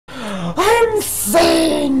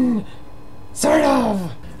insane! Sort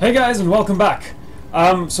of! Hey guys, and welcome back.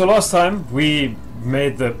 So last time we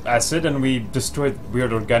made the acid and we destroyed the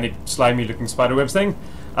weird organic slimy looking spiderwebs thing.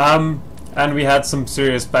 And we had some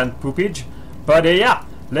serious plant poopage. But yeah,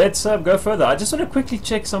 let's go further. I just want to quickly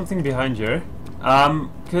check something behind here.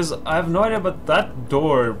 Because I have no idea, but that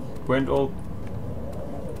door went all...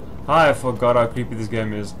 I forgot how creepy this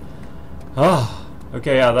game is. Ah,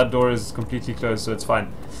 okay, yeah, that door is completely closed, so it's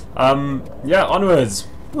fine. Yeah, onwards.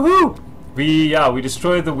 Woohoo! We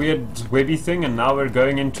destroyed the weird webby thing, and now we're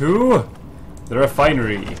going into the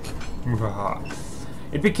refinery.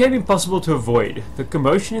 It became impossible to avoid. The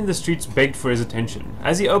commotion in the streets begged for his attention.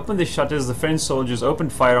 As he opened the shutters, the French soldiers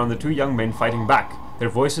opened fire on the two young men fighting back. Their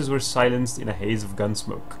voices were silenced in a haze of gun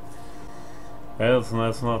smoke. Well,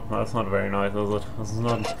 that's not very nice, is it? That's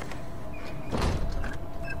not...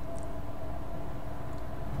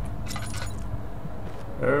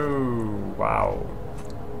 Oh, wow.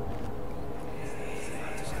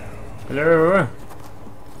 Hello?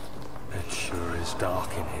 It sure is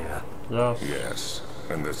dark in here. Yes,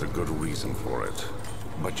 and there's a good reason for it.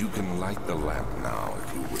 But you can light the lamp now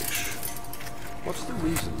if you wish. What's the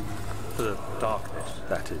reason? For the darkness,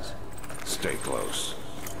 that is. Stay close.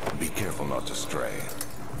 Be careful not to stray.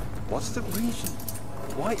 What's the reason?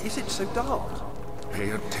 Why is it so dark? Pay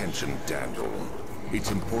attention, Daniel.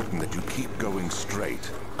 It's important that you keep going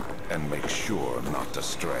straight and make sure not to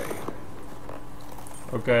stray.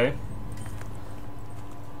 Okay.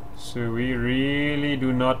 So we really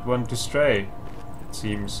do not want to stray, it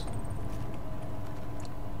seems.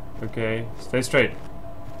 Okay, stay straight.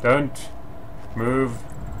 Don't move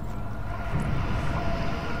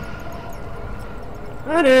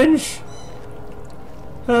an inch.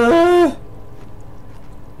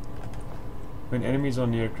 When enemies are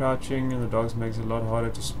near, crouching and the dogs makes it a lot harder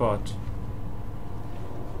to spot.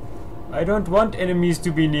 I don't want enemies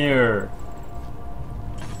to be near.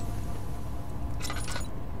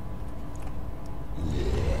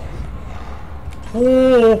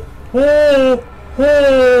 Oh, oh,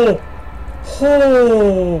 oh,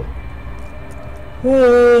 oh,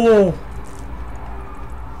 oh,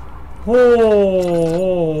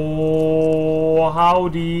 oh,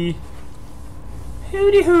 howdy,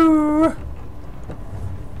 howdy hoo.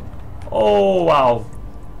 Oh wow.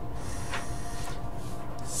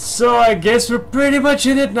 So I guess we're pretty much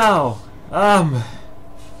in it now.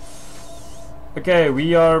 Okay,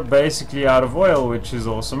 we are basically out of oil, which is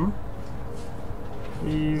awesome.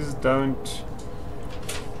 Please don't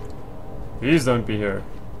be here.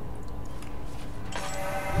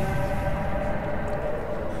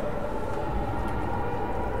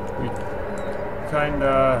 We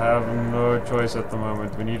kinda have no choice at the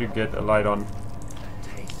moment. We need to get a light on. That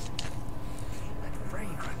taste, that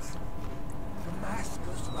fragrance,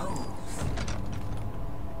 Damascus rose.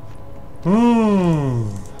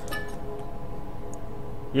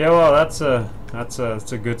 Yeah, well, that's a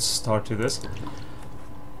good start to this.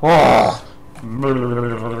 Oh.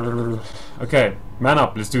 Okay, man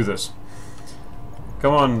up, let's do this.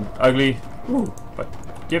 Come on, ugly. Ooh, but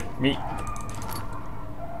give me.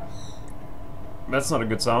 That's not a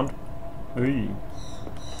good sound. Ooh,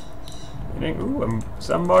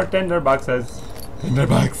 some more tender boxes. Tender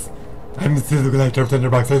box. I'm still the collector of tender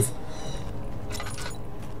boxes.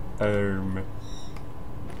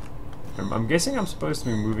 I'm guessing I'm supposed to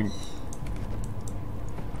be moving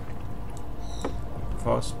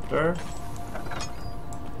faster.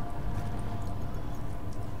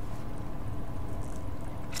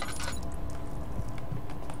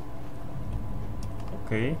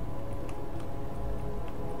 Okay.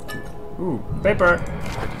 Ooh, paper.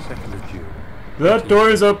 22nd of June. The door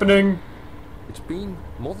is opening. It's been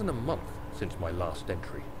more than a month since my last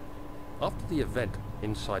entry. After the event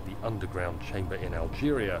inside the underground chamber in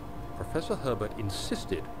Algeria, Professor Herbert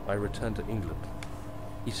insisted I return to England.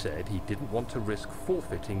 He said he didn't want to risk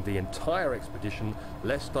forfeiting the entire expedition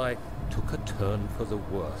lest I took a turn for the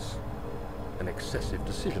worse. An excessive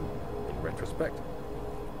decision, in retrospect.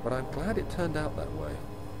 But I'm glad it turned out that way.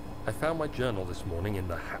 I found my journal this morning in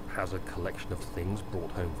the haphazard collection of things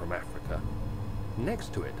brought home from Africa.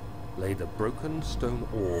 Next to it lay the broken stone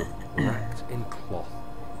ore wrapped in cloth.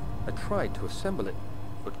 I tried to assemble it,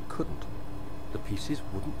 but couldn't. The pieces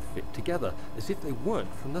wouldn't fit together, as if they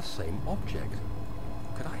weren't from the same object.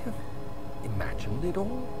 Could I have imagined it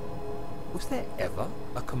all? Was there ever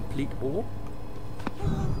a complete orb?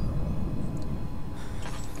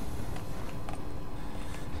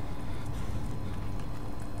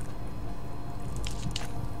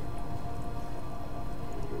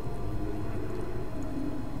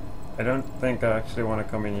 I don't think I actually want to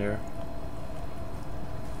come in here.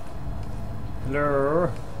 Hello.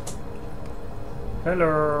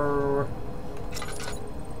 Hello.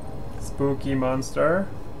 Spooky monster.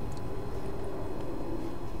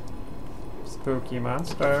 Spooky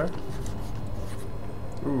monster.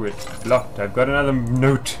 Ooh, it's blocked. I've got another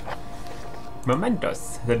note.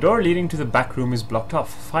 Mementos. The door leading to the back room is blocked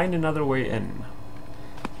off. Find another way in.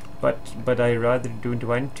 But I rather don't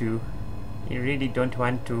want to. I really don't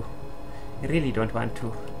want to. I really don't want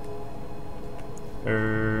to.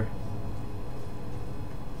 Ooh.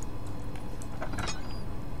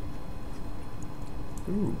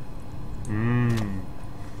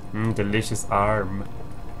 Delicious arm.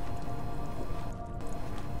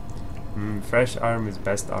 Fresh arm is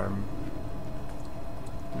best arm.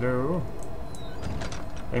 Hello?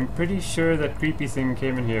 I'm pretty sure that creepy thing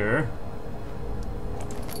came in here.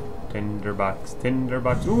 Tinderbox,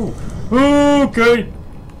 tinderbox. Ooh! Okay!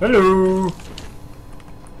 Hello!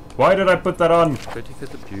 Why did I put that on?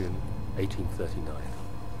 25th of June, 1839.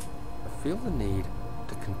 I feel the need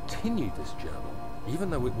to continue this journal, even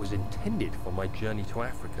though it was intended for my journey to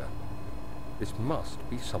Africa. This must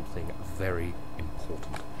be something very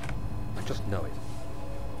important. I just know it.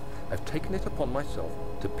 I've taken it upon myself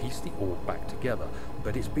to piece the orb back together,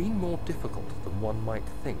 but it's been more difficult than one might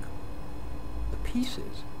think. The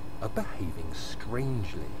pieces are behaving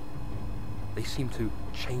strangely. They seem to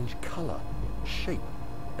change colour, shape,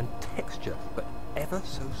 and texture, but ever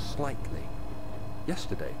so slightly.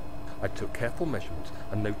 Yesterday, I took careful measurements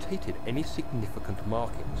and notated any significant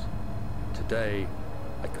markings. Today,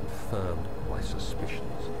 I confirmed my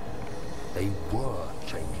suspicions. They were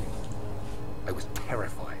changing. I was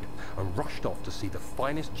terrified and rushed off to see the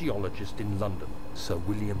finest geologist in London, Sir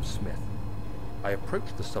William Smith. I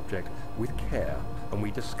approached the subject with care and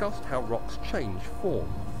we discussed how rocks change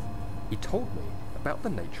form. He told me about the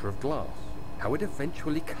nature of glass, how it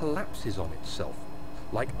eventually collapses on itself,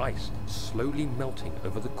 like ice slowly melting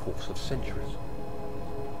over the course of centuries.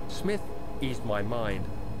 Smith eased my mind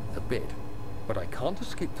a bit, but I can't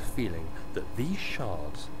escape the feeling that these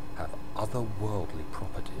shards have otherworldly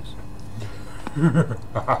properties.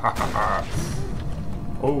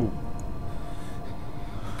 Oh.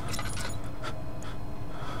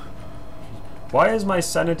 Why is my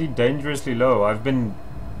sanity dangerously low? I've been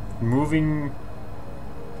moving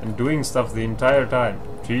and doing stuff the entire time.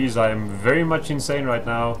 Jeez, I am very much insane right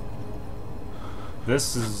now.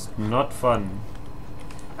 This is not fun.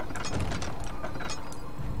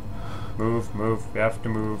 Move, move, we have to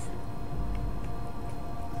move.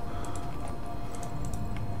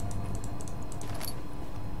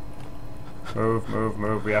 Move, move,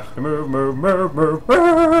 move, we have to move, move, move, move,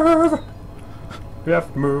 move! We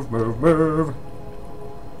have to move, move, move!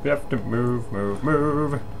 We have to move, move,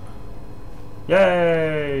 move!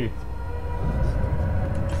 Yay!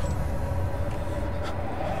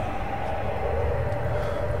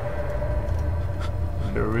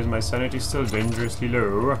 Low, is my sanity still dangerously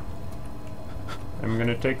low? I'm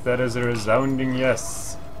gonna take that as a resounding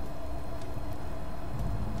yes.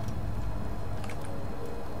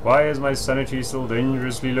 Why is my sanity still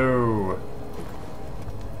dangerously low?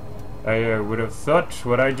 I would have thought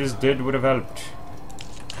what I just did would have helped.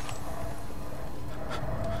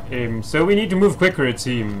 So we need to move quicker, it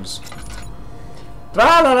seems.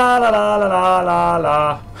 Tra la la la la la la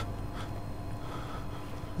la.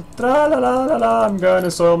 Tra la la la la. I'm gonna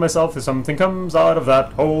soil myself if something comes out of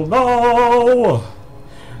that hole. No!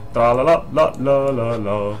 Tra la la la la la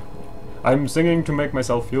la. I'm singing to make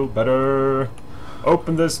myself feel better.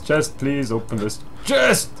 Open this chest, please. Open this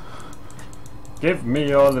chest. Give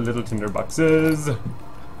me all the little tinder boxes.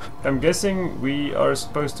 I'm guessing we are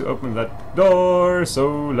supposed to open that door,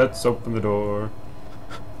 so let's open the door.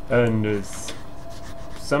 And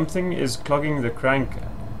something is clogging the crank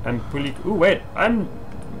and pulley. Ooh, wait,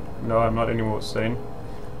 no, I'm not anymore sane.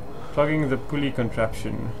 Clogging the pulley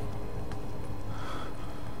contraption.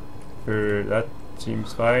 That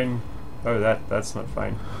seems fine. Oh, that's not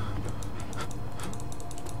fine.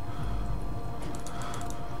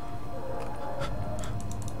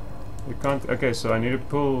 You can't. Okay, so I need to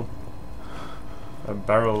pull a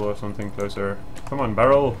barrel or something closer. Come on,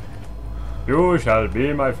 barrel. You shall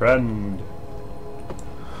be my friend.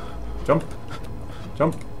 Jump.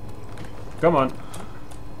 Jump. Come on.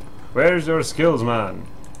 Where's your skills, man?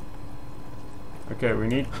 Okay, we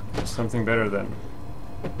need something better then.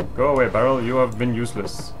 Go away, barrel. You have been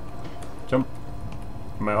useless. Jump.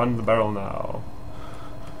 Am I on the barrel now?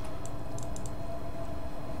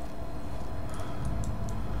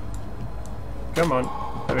 Come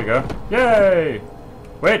on. There we go. Yay!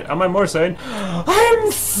 Wait, am I more sane?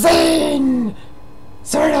 I'm sane!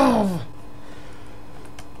 Sort of!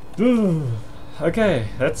 Okay,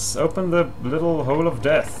 let's open the little hole of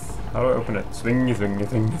death. How do I open it? Swingy, swingy,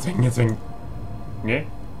 swingy, swingy, swing. Yeah?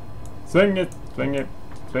 Swing it, swing it,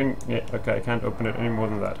 swing it. Okay, I can't open it any more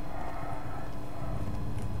than that.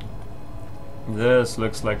 This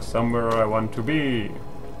looks like somewhere I want to be.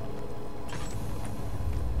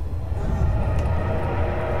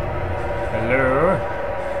 Hello?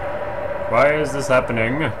 Why is this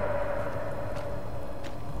happening?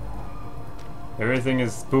 Everything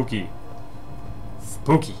is spooky.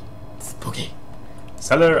 Spooky. Spooky.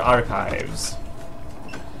 Cellar archives.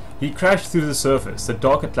 He crashed through the surface. The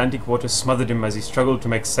dark Atlantic water smothered him as he struggled to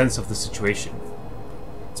make sense of the situation.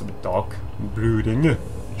 It's a bit dark and brooding.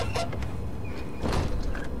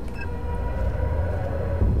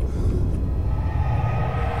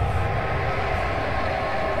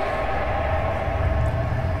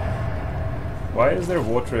 Why is there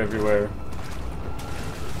water everywhere?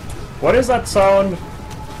 What is that sound?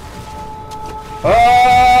 Ah!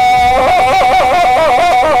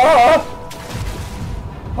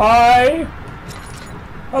 Hi!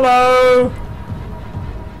 Hello!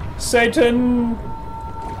 Satan!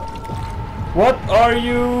 What are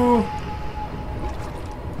you?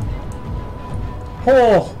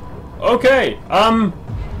 Oh! Okay,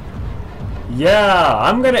 yeah,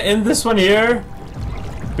 I'm gonna end this one here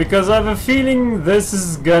because I have a feeling this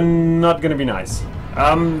is not gonna be nice.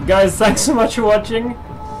 Guys, thanks so much for watching.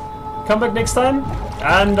 Come back next time,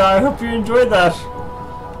 and I hope you enjoyed that.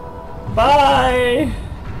 Bye!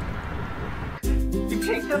 You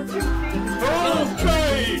take them too